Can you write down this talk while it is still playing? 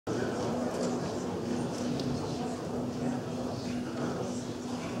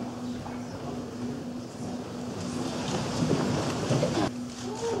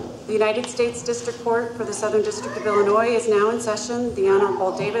The United States District Court for the Southern District of Illinois is now in session. The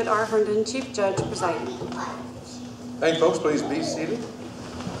Honorable David R. Herndon, Chief Judge, presiding. Thank you, folks. Please be seated.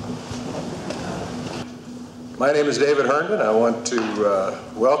 My name is David Herndon. I want to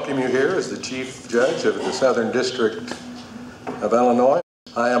welcome you here as the Chief Judge of the Southern District of Illinois.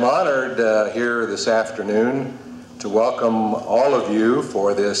 I am honored here this afternoon to welcome all of you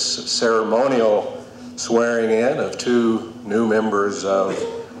for this ceremonial swearing-in of two new members of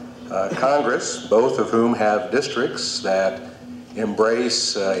Congress, both of whom have districts that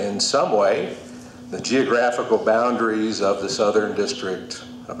embrace in some way the geographical boundaries of the Southern District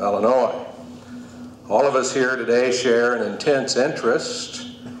of Illinois. All of us here today share an intense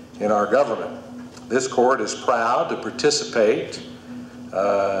interest in our government. This court is proud to participate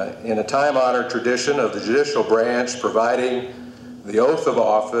in a time-honored tradition of the judicial branch providing the oath of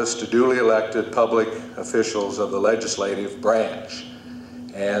office to duly elected public officials of the legislative branch,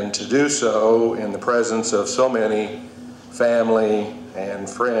 and to do so in the presence of so many family and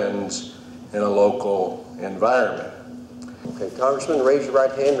friends in a local environment. Okay, Congressman, raise your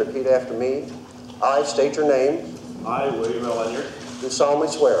right hand, repeat after me. I state your name. I, William L. Enyart, Do solemnly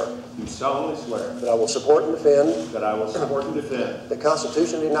swear do solemnly swear that I will support and defend that I will support and defend the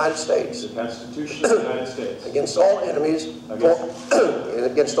Constitution of the United States the Constitution of the United States against all enemies,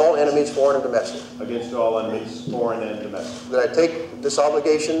 foreign and domestic. Against all enemies, foreign and domestic. That I take this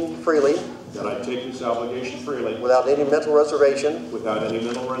obligation freely, That I take this obligation freely without any mental reservation without any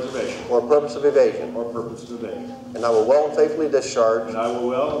mental reservation or purpose of evasion. or purpose of evasion. And I will well and faithfully discharge And I will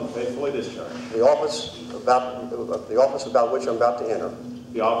well and faithfully discharge the office about which I'm about to enter.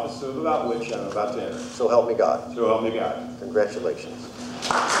 the office about which I'm about to enter. So help me God. So help me God. Congratulations.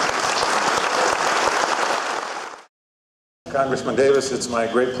 Congressman Davis, it's my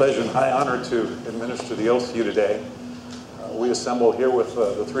great pleasure and high honor to administer the oath to you today. We assemble here with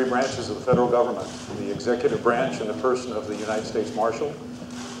the three branches of the federal government, the executive branch in the person of the United States Marshal,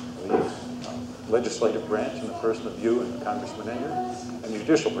 the legislative branch in the person of you and Congressman Enyart, and the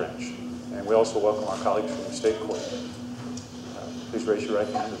judicial branch. And we also welcome our colleagues from the state court. Please raise your right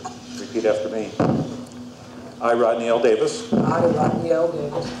hand and repeat after me. I, Rodney L. Davis, I, Rodney L.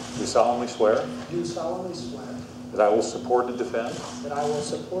 Davis, do solemnly swear do solemnly swear that I will support and defend that I will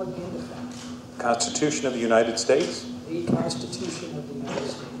support and defend the Constitution of the United States the Constitution of the United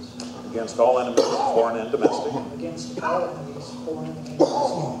States against all enemies, foreign and domestic, against all enemies, foreign and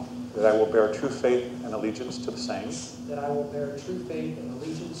domestic, that I will bear true faith and allegiance to the same, that I will bear true faith and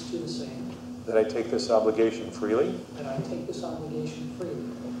allegiance to the same, that I take this obligation freely that I take this obligation freely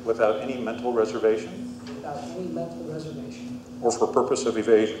without any mental reservation without any mental reservation or for purpose of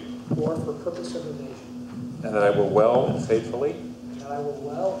evasion, or for purpose of evasion, and that I will well and faithfully that I will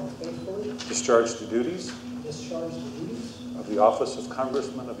well and faithfully discharge the duties discharge the duties of the office of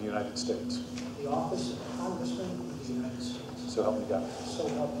Congressman of the United States. of the office of Congressman of the United States. So help me God. So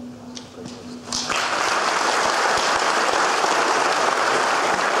help me God.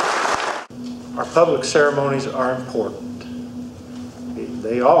 Our public ceremonies are important.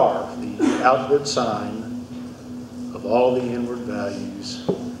 They are the outward sign of all the inward values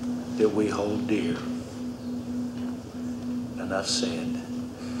that we hold dear. Enough said.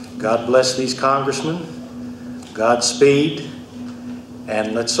 God bless these congressmen. Godspeed.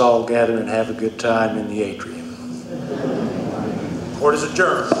 And let's all gather and have a good time in the atrium. Court is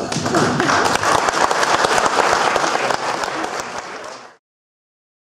adjourned.